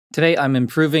Today I'm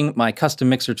improving my custom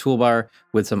mixer toolbar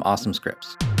with some awesome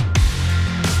scripts.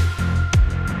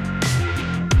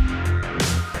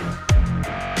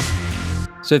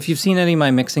 So if you've seen any of my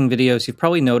mixing videos, you've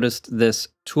probably noticed this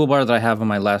toolbar that I have on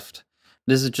my left.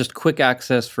 This is just quick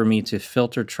access for me to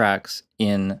filter tracks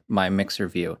in my mixer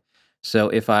view. So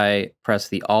if I press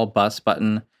the All Bus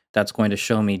button, that's going to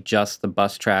show me just the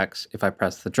bus tracks. If I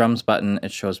press the Drums button,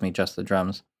 it shows me just the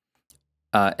drums.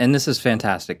 And this is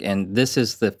fantastic, and this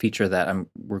is the feature that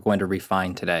we're going to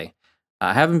refine today.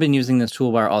 I haven't been using this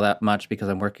toolbar all that much because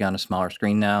I'm working on a smaller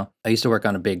screen now. I used to work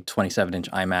on a big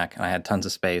 27-inch iMac, and I had tons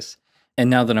of space. And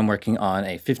now that I'm working on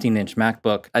a 15-inch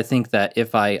MacBook, I think that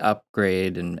if I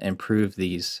upgrade and improve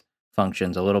these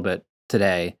functions a little bit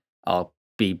today, I'll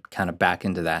be kind of back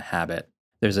into that habit.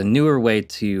 There's a newer way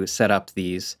to set up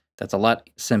these that's a lot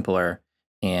simpler,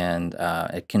 and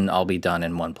it can all be done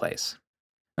in one place.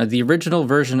 The original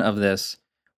version of this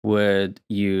would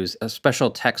use a special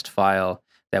text file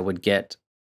that would get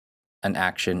an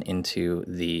action into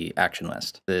the action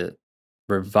list. The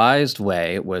revised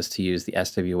way was to use the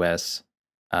SWS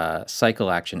cycle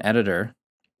action editor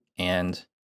and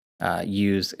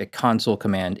use a console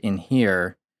command in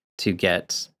here to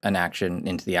get an action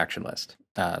into the action list.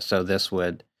 So this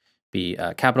would be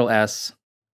capital S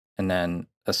and then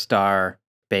a star,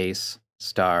 bass,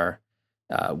 star.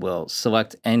 Will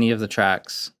select any of the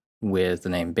tracks with the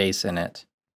name bass in it.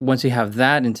 Once you have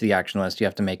that into the action list, you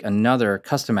have to make another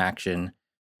custom action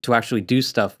to actually do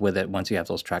stuff with it once you have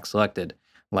those tracks selected,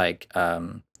 like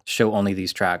show only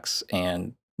these tracks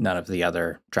and none of the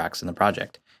other tracks in the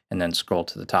project, and then scroll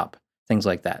to the top, things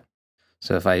like that.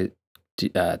 So if I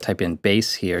type in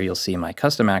bass here, you'll see my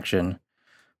custom action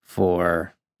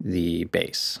for the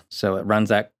bass. So it runs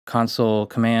that console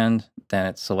command, then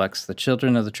it selects the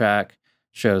children of the track,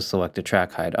 shows selected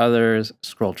track, hide others,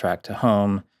 scroll track to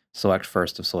home, select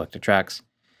first of selected tracks.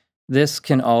 This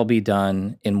can all be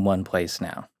done in one place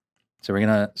now. So we're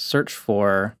going to search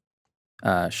for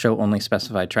show only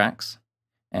specified tracks.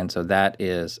 And so that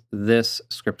is this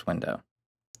script window.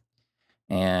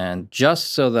 And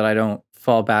just so that I don't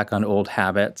fall back on old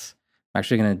habits, I'm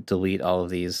actually going to delete all of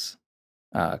these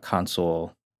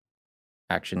console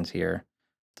actions here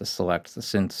to select the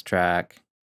synth track,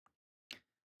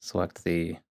 select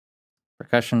the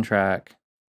percussion track,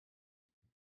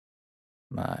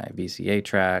 my VCA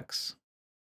tracks,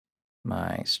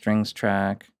 my strings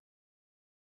track,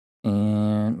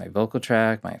 and my vocal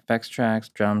track, my effects tracks,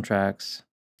 drum tracks,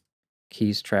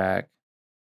 keys track.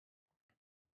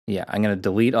 Yeah, I'm going to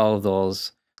delete all of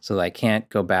those so that I can't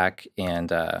go back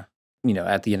and, at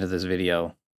the end of this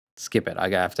video, skip it. I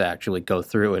have to actually go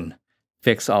through and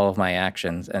fix all of my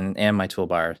actions and my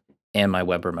toolbar and my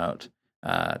web remote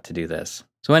to do this.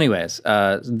 So anyways,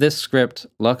 this script,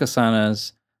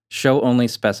 Lokasenna's show only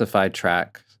specified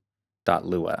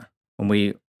tracks.lua. When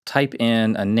we type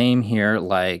in a name here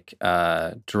like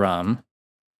drum,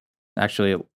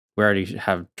 actually we already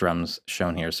have drums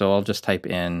shown here, so I'll just type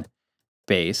in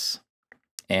bass,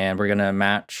 and we're going to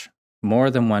match more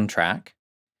than one track.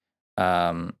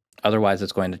 Otherwise,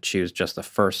 it's going to choose just the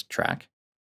first track.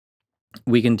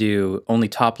 We can do only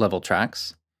top level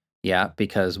tracks. Yeah,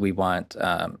 because we want,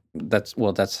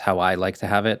 that's how I like to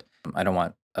have it. I don't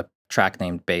want a track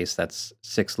named bass that's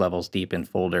 6 levels deep in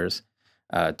folders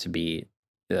to be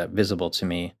visible to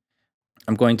me.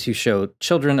 I'm going to show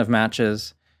children of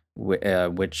matches,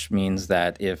 which means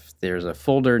that if there's a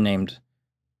folder named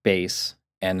bass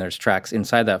and there's tracks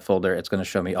inside that folder, it's going to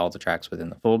show me all the tracks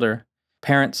within the folder.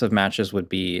 Parents of matches would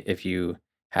be if you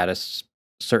had a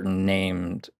certain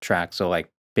named track. So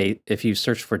like if you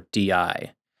search for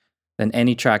DI, then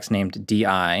any tracks named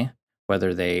DI,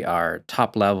 whether they are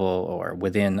top level or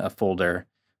within a folder,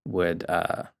 would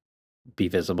be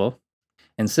visible.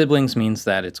 And siblings means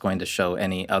that it's going to show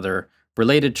any other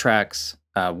related tracks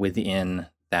within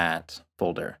that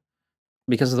folder.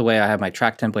 Because of the way I have my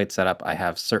track template set up, I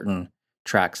have certain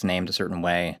tracks named a certain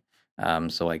way.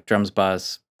 So like drums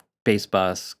bus, bass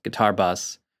bus, guitar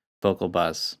bus, vocal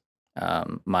bus.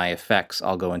 My effects,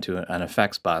 I'll go into an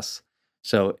effects bus.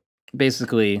 So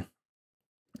basically,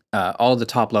 all the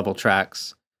top level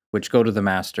tracks which go to the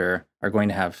master are going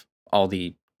to have all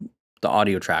the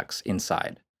audio tracks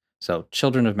inside. So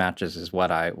children of matches is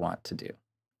what I want to do.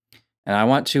 And I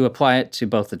want to apply it to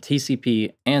both the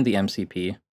TCP and the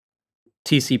MCP.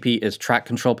 TCP is track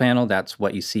control panel. That's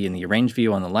what you see in the arrange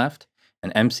view on the left.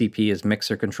 And MCP is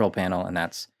mixer control panel. And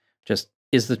that's just,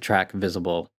 is the track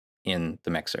visible in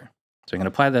the mixer? So I'm going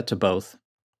to apply that to both.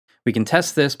 We can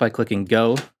test this by clicking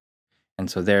go. And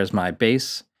so there's my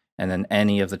bass and then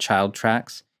any of the child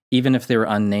tracks. Even if they were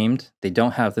unnamed, they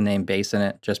don't have the name bass in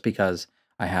it just because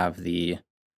I have the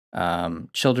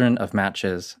children of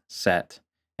matches set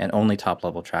and only top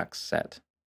level tracks set.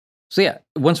 So yeah,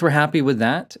 once we're happy with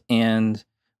that and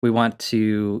we want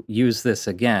to use this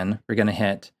again, we're going to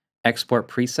hit export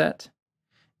preset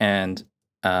and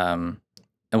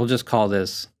we'll just call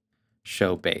this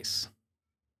show base,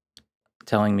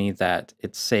 telling me that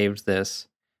it saved this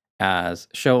as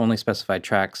show only specified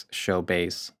tracks, show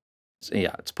base. So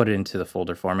yeah, it's put it into the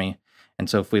folder for me. And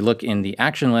so if we look in the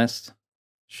action list,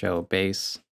 show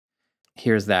base,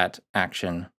 here's that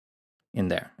action in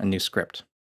there, a new script.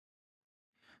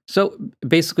 So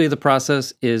basically the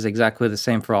process is exactly the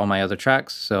same for all my other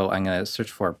tracks. So I'm going to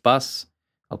search for bus.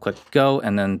 I'll click go,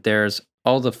 and then there's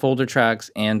all the folder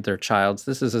tracks and their childs.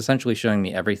 This is essentially showing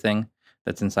me everything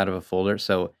that's inside of a folder.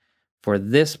 So for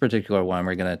this particular one,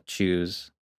 we're going to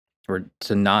choose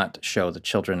to not show the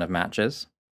children of matches.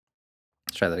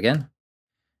 Let's try that again.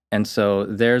 And so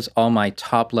there's all my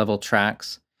top level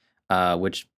tracks,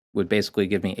 which would basically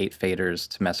give me 8 faders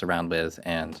to mess around with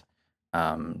and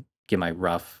get my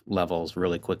rough levels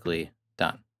really quickly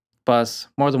done. Bus,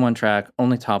 more than one track,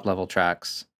 only top level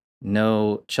tracks,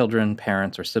 no children,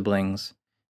 parents, or siblings,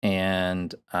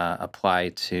 and apply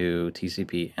to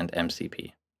TCP and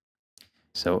MCP.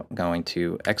 So I'm going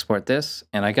to export this,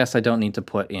 and I guess I don't need to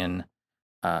put in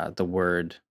the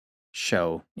word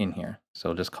show in here. So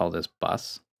I'll just call this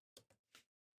bus.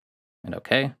 And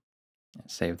okay,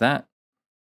 save that.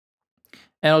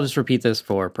 And I'll just repeat this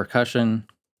for percussion.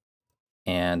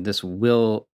 And this I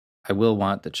will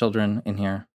want the children in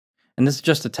here. And this is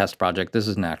just a test project. This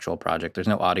is an actual project. There's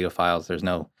no audio files. There's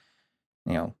no,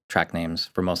 track names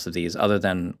for most of these other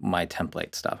than my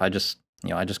template stuff. I just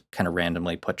kind of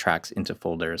randomly put tracks into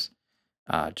folders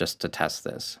just to test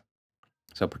this.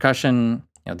 So percussion,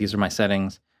 these are my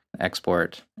settings.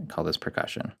 Export, and call this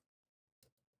percussion.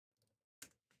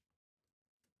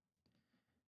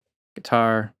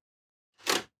 Guitar.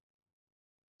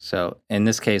 So in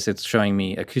this case, it's showing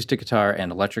me acoustic guitar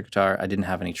and electric guitar. I didn't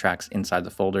have any tracks inside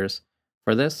the folders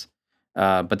for this,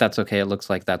 but that's okay. It looks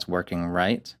like that's working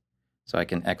right. So I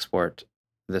can export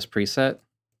this preset.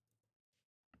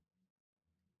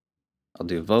 I'll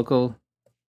do vocal.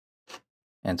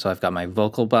 And so I've got my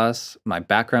vocal bus, my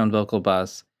background vocal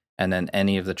bus, and then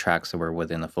any of the tracks that were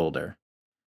within the folder.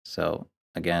 So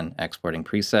again, exporting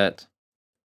preset,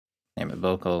 name it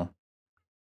vocal,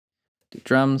 do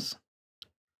drums,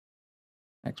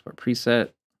 export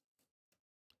preset.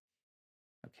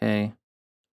 Okay.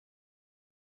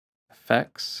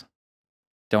 Effects.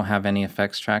 Don't have any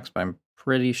effects tracks, but I'm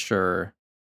pretty sure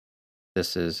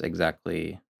this is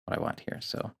exactly what I want here.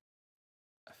 So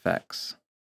effects.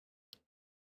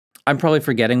 I'm probably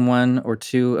forgetting one or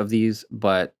two of these,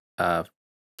 but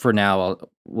for now,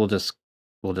 we'll just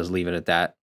leave it at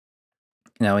that.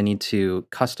 Now I need to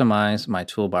customize my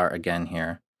toolbar again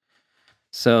here.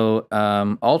 So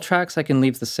all tracks I can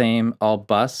leave the same, all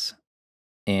bus,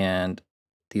 and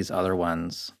these other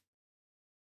ones.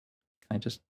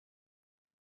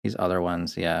 These other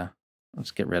ones, yeah.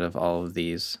 Let's get rid of all of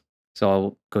these. So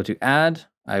I'll go to add.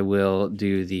 I will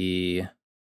do the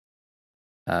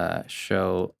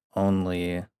show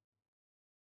only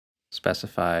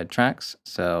specified tracks.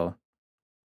 So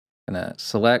I'm gonna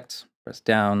select, press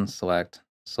down, select,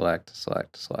 select,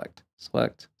 select, select,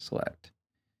 select, select.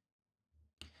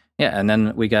 Yeah, and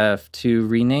then we have to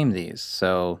rename these.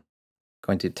 So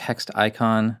going to text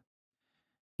icon,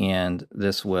 and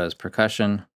this was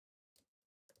percussion.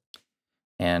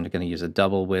 And I'm going to use a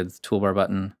double width toolbar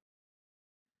button.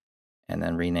 And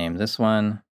then rename this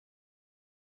one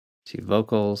to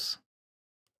vocals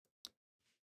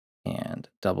and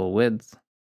double width.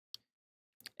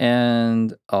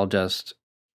 And I'll just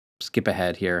skip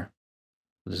ahead here.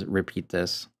 I'll just repeat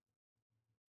this.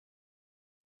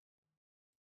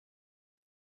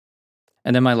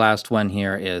 And then my last one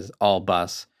here is all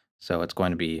bus. So it's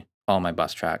going to be all my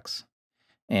bus tracks.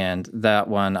 And that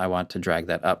one, I want to drag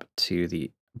that up to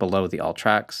below the all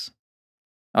tracks.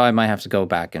 Oh, I might have to go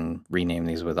back and rename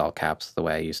these with all caps the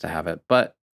way I used to have it.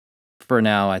 But for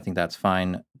now, I think that's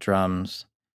fine. Drums,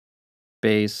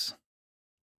 bass,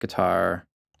 guitar,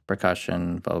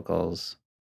 percussion, vocals.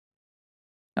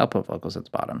 I'll put vocals at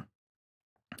the bottom.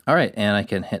 All right, and I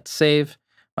can hit save.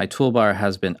 My toolbar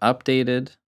has been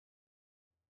updated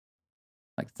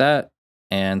like that.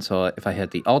 And so if I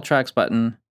hit the Alt Tracks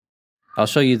button, I'll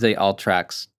show you the Alt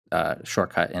Tracks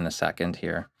shortcut in a second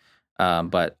here.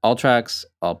 But Alt Tracks,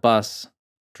 all bus,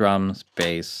 drums,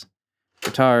 bass,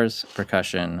 guitars,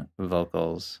 percussion,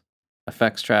 vocals,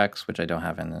 effects tracks, which I don't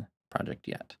have in the project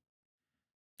yet.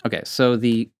 Okay, so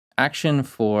the action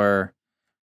for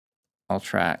all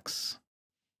tracks,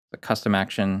 the custom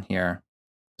action here,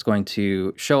 It's going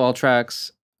to show all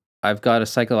tracks. I've got a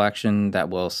cycle action that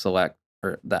will select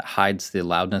or that hides the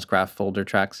loudness graph folder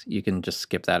tracks. You can just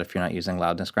skip that if you're not using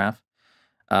loudness graph.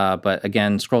 But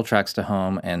again, scroll tracks to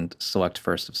home and select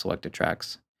first of selected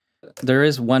tracks. There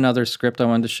is one other script I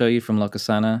wanted to show you from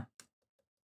Lokasenna,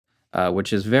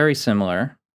 which is very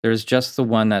similar. There's just the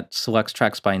one that selects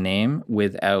tracks by name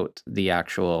without the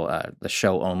actual the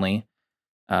show only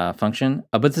function.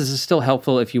 But this is still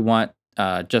helpful if you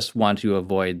just want to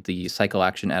avoid the cycle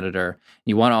action editor.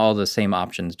 You want all the same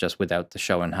options just without the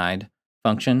show and hide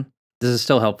function. This is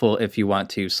still helpful if you want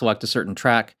to select a certain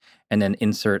track and then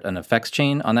insert an effects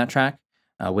chain on that track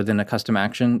within a custom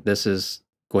action. This is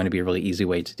going to be a really easy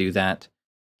way to do that.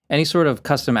 Any sort of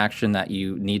custom action that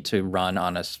you need to run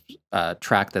on a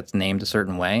track that's named a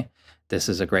certain way, this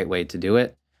is a great way to do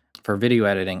it. For video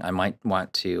editing, I might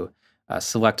want to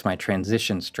select my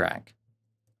transitions track.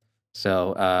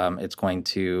 So it's going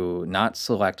to not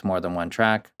select more than one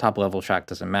track. Top level track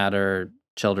doesn't matter.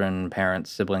 Children,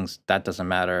 parents, siblings, that doesn't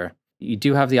matter. You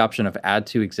do have the option of add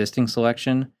to existing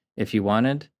selection if you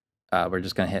wanted. We're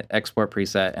just going to hit export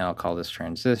preset, and I'll call this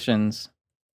transitions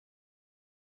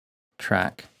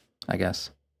track, I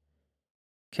guess.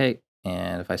 Okay,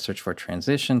 and if I search for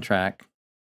transition track,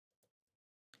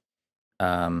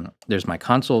 there's my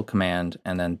console command,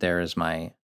 and then there is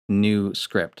my new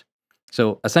script.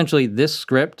 So essentially, this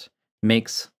script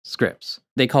makes scripts.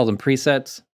 They call them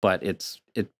presets, but it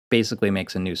basically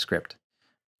makes a new script,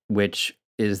 which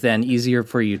is then easier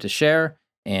for you to share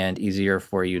and easier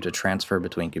for you to transfer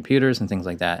between computers and things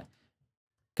like that.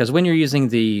 Because when you're using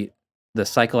the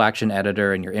cycle action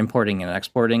editor and you're importing and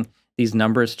exporting, these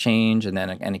numbers change, and then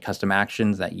any custom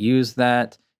actions that use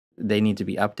that, they need to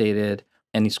be updated.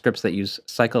 Any scripts that use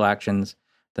cycle actions,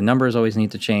 the numbers always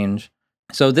need to change.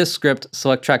 So this script,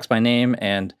 select tracks by name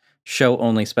and show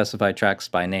only specified tracks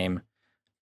by name.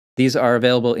 These are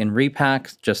available in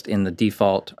ReaPack, just in the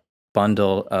default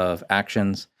bundle of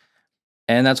actions.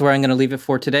 And that's where I'm going to leave it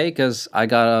for today, because I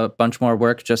got a bunch more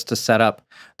work just to set up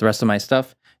the rest of my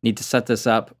stuff. Need to set this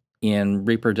up in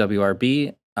Reaper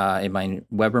WRB in my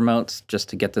web remotes just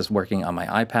to get this working on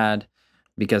my iPad,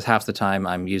 because half the time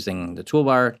I'm using the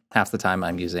toolbar, half the time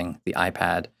I'm using the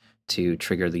iPad to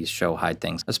trigger these show hide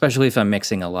things. Especially if I'm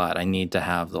mixing a lot, I need to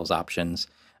have those options.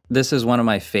 This is one of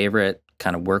my favorite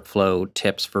kind of workflow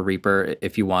tips for Reaper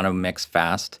if you want to mix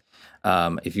fast,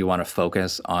 if you want to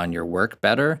focus on your work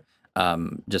better.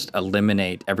 Just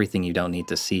eliminate everything you don't need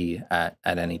to see at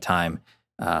any time.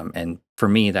 And for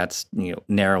me, that's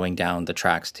narrowing down the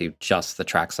tracks to just the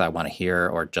tracks that I want to hear,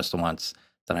 or just the ones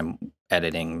that I'm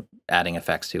editing, adding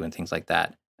effects to, and things like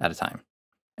that at a time.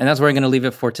 And that's where I'm going to leave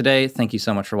it for today. Thank you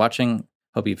so much for watching.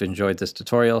 Hope you've enjoyed this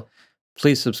tutorial.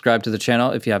 Please subscribe to the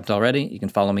channel if you haven't already. You can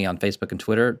follow me on Facebook and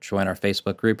Twitter, join our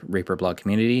Facebook group, Reaper Blog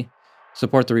Community,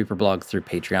 support the Reaper Blog through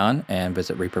Patreon, and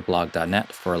visit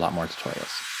reaperblog.net for a lot more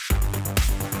tutorials.